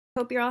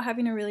Hope you're all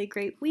having a really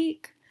great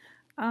week.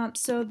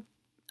 So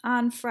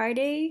on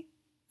Friday,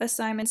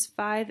 assignments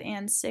 5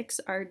 and 6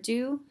 are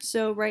due.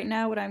 So right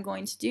now what I'm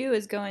going to do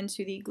is go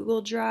into the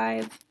Google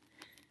Drive.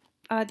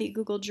 The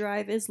Google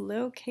Drive is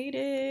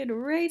located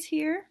right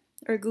here,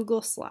 or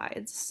Google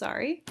Slides,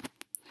 sorry.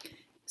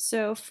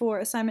 So for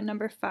assignment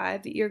number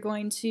 5, you're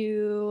going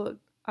to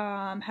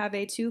have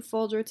a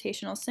 2-fold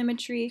rotational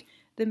symmetry.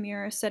 The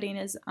mirror setting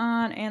is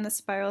on and the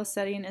spiral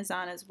setting is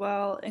on as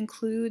well.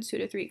 Include 2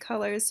 to 3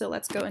 colors. So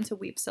let's go into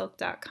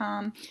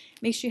weavesilk.com.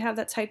 Make sure you have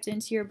that typed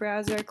into your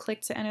browser.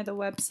 Click to enter the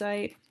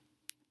website.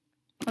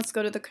 Let's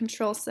go to the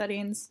control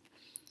settings.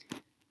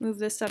 Move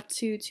this up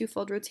to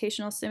 2-fold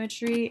rotational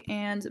symmetry,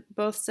 and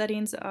both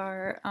settings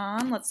are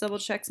on. Let's double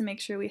check to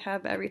make sure we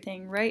have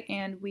everything right,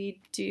 and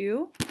we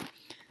do.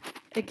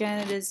 Again,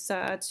 it is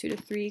 2 to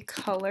 3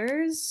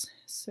 colors,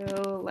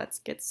 so let's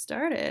get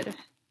started.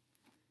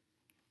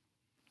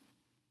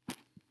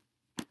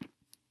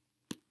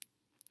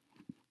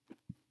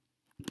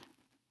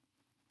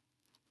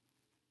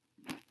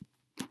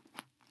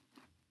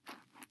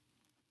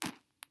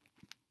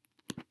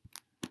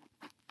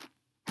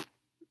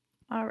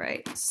 All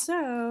right,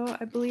 so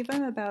I believe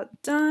I'm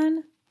about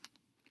done.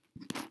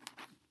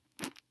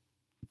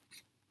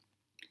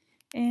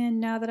 And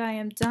now that I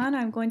am done,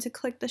 I'm going to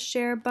click the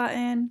share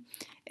button,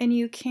 and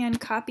you can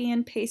copy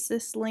and paste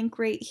this link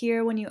right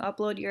here when you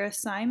upload your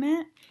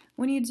assignment.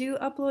 When you do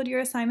upload your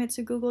assignment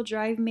to Google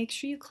Drive, make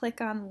sure you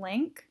click on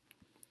link.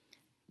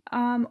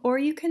 Or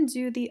you can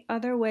do the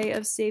other way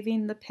of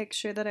saving the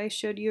picture that I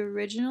showed you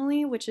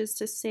originally, which is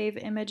to save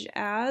image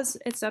as.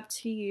 It's up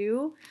to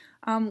you,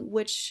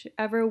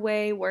 whichever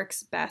way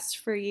works best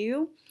for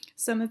you.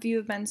 Some of you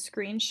have been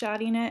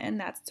screenshotting it, and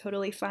that's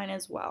totally fine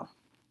as well.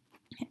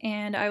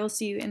 And I will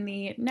see you in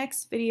the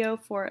next video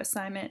for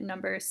assignment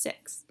number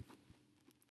 6.